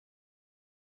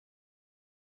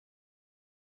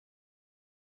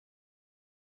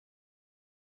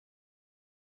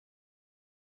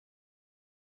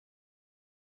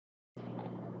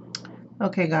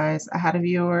Okay guys, I had a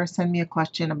viewer send me a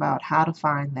question about how to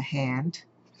find the hand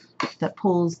that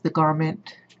pulls the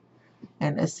garment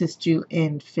and assists you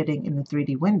in fitting in the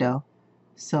 3D window.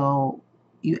 So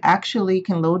you actually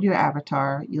can load your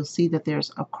avatar. You'll see that there's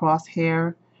a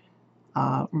crosshair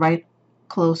right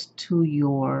close to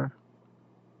your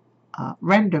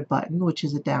render button, which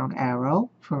is a down arrow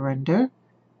for render.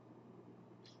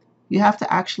 You have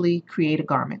to actually create a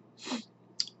garment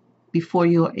before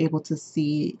you are able to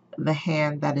see the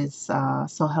hand that is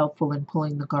so helpful in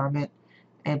pulling the garment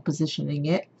and positioning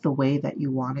it the way that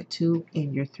you want it to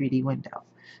in your 3D window.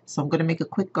 So I'm going to make a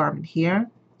quick garment here,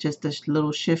 just a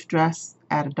little shift dress,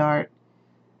 add a dart,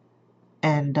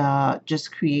 and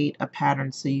just create a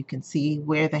pattern so you can see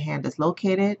where the hand is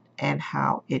located and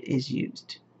how it is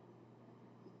used.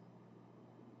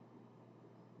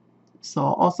 So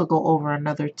I'll also go over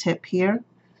another tip here.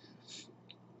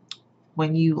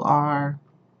 When you are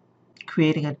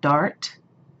creating a dart,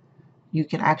 you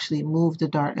can actually move the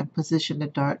dart and position the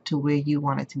dart to where you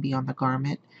want it to be on the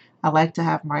garment. I like to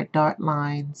have my dart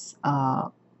lines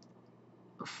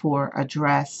for a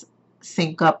dress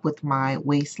sync up with my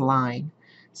waistline.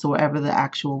 So wherever the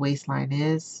actual waistline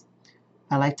is,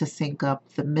 I like to sync up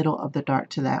the middle of the dart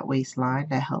to that waistline.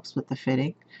 That helps with the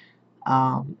fitting.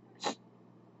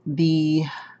 The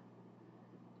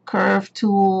curve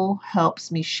tool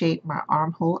helps me shape my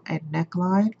armhole and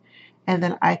neckline, and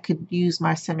then I could use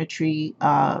my symmetry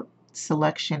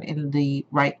selection in the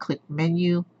right click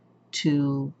menu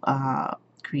to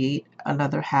create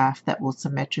another half that will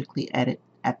symmetrically edit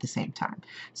at the same time.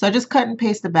 So I just cut and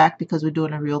paste the back because we're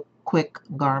doing a real quick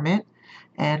garment.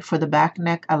 And for the back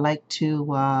neck, I like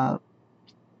to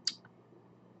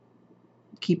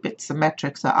keep it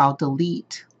symmetric, so I'll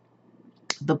delete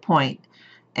the point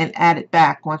and add it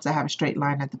back. Once I have a straight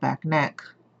line at the back neck,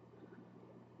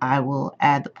 I will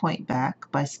add the point back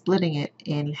by splitting it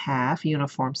in half,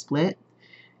 uniform split.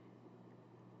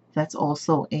 That's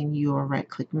also in your right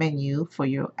click menu for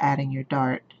your adding your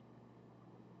dart.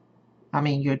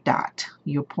 Your dot,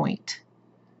 your point.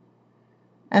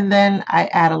 And then I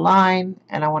add a line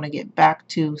and I want to get back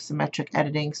to symmetric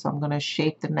editing, so I'm going to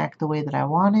shape the neck the way that I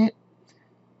want it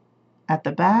at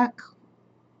the back.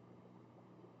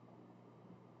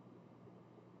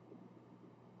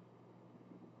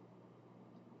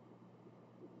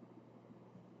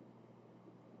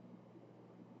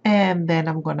 And then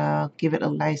I'm going to give it a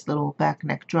nice little back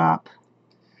neck drop.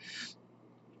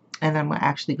 And I'm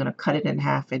actually going to cut it in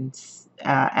half and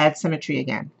add symmetry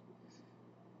again.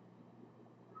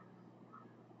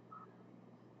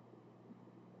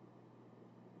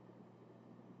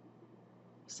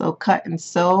 So cut and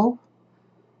sew.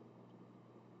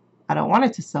 I don't want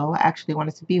it to sew. I actually want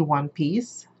it to be one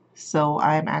piece. So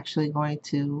I'm actually going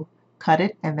to cut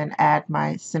it and then add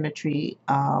my symmetry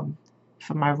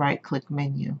from my right click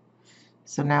menu.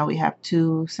 So now we have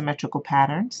two symmetrical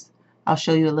patterns. I'll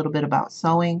show you a little bit about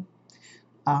sewing.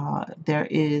 There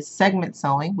is segment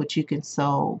sewing, which you can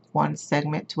sew one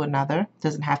segment to another. It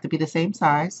doesn't have to be the same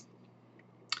size,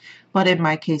 but in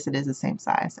my case it is the same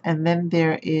size. And then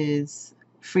there is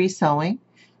free sewing,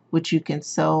 which you can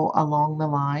sew along the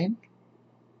line.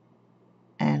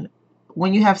 And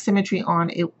when you have symmetry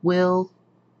on, it will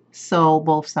sew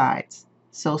both sides.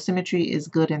 So symmetry is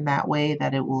good in that way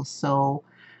that it will sew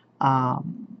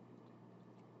front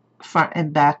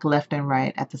and back, left and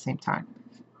right at the same time.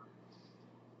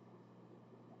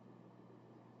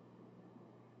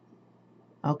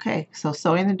 Okay, so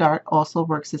sewing the dart also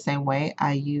works the same way.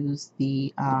 I use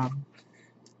the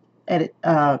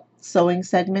sewing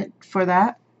segment for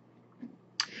that.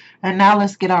 And now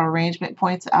let's get our arrangement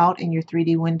points out in your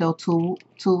 3D window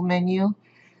tool menu.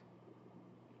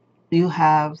 You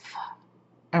have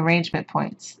arrangement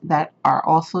points that are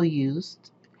also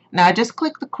used. Now I just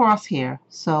click the crosshair,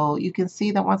 so you can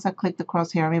see that once I click the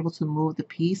crosshair, I'm able to move the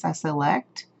piece I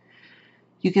select.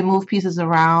 You can move pieces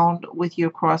around with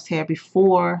your crosshair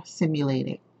before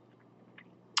simulating.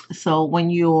 So when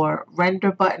your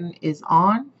render button is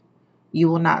on, you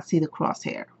will not see the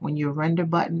crosshair. When your render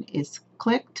button is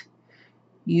clicked,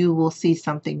 you will see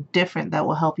something different that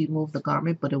will help you move the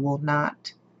garment, but it will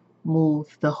not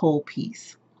move the whole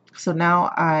piece. So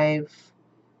now I've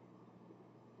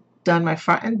done my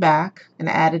front and back and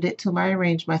added it to my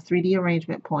 3D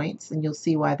arrangement points, and you'll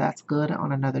see why that's good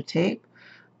on another tape.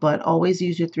 But always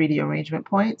use your 3D arrangement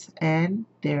points, and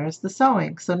there's the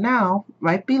sewing. So now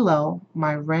right below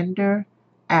my render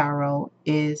arrow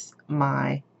is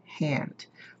my hand.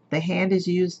 The hand is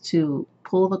used to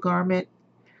pull the garment,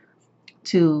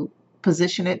 to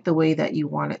position it the way that you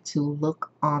want it to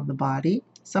look on the body.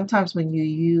 Sometimes when you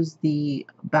use the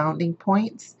bounding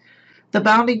points, The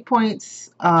bounding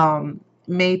points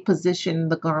may position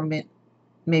the garment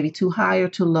maybe too high or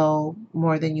too low,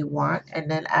 more than you want, and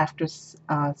then after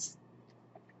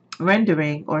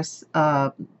rendering or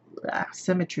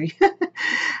symmetry,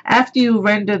 after you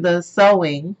render the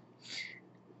sewing,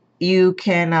 you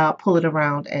can pull it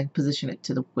around and position it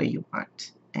to the way you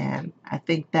want. And I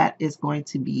think that is going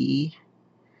to be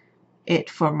it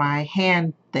for my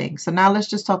hand thing. So now let's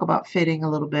just talk about fitting a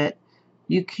little bit.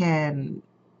 You can,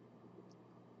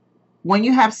 when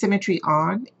you have symmetry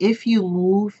on, if you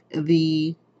move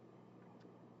the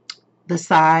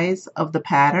size of the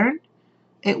pattern,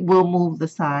 it will move the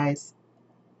size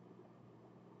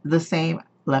the same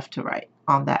left to right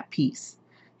on that piece.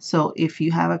 So if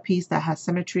you have a piece that has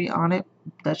symmetry on it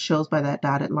that shows by that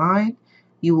dotted line,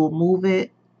 you will move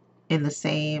it in the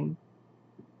same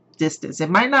distance. It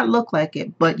might not look like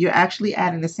it, but you're actually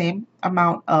adding the same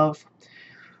amount of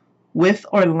width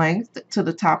or length to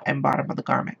the top and bottom of the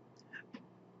garment.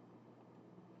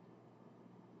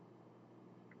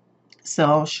 So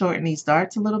I'll shorten these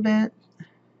darts a little bit.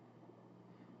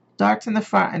 Darts in the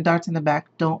front and darts in the back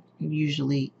don't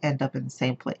usually end up in the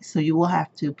same place. So you will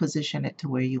have to position it to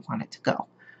where you want it to go.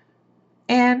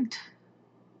 And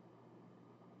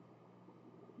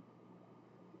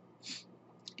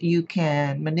you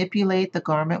can manipulate the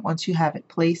garment once you have it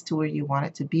placed to where you want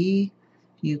it to be.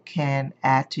 You can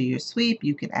add to your sweep,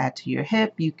 you can add to your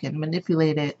hip, you can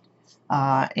manipulate it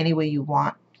any way you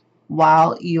want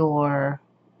while your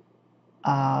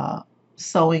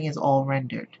sewing is all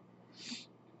rendered.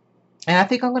 And I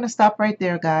think I'm going to stop right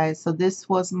there, guys. So this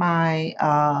was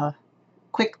my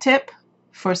quick tip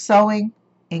for sewing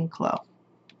in CLO.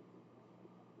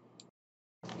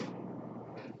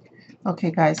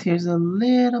 Okay, guys, here's a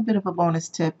little bit of a bonus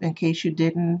tip in case you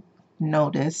didn't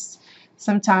notice.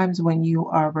 Sometimes when you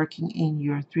are working in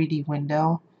your 3D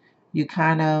window, you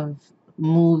kind of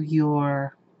move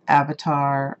your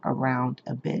avatar around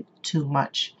a bit too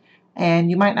much. And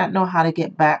you might not know how to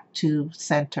get back to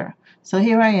center. So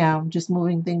here I am just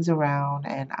moving things around,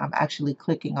 and I'm actually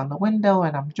clicking on the window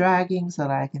and I'm dragging so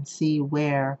that I can see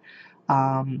where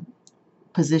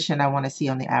position I want to see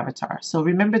on the avatar. So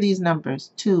remember these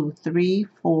numbers: 2, 3,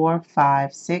 4,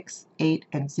 5, 6, 8,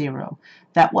 and 0.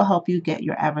 That will help you get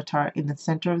your avatar in the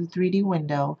center of the 3D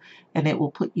window, and it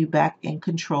will put you back in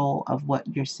control of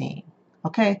what you're seeing.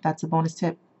 Okay, that's a bonus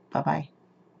tip. Bye-bye.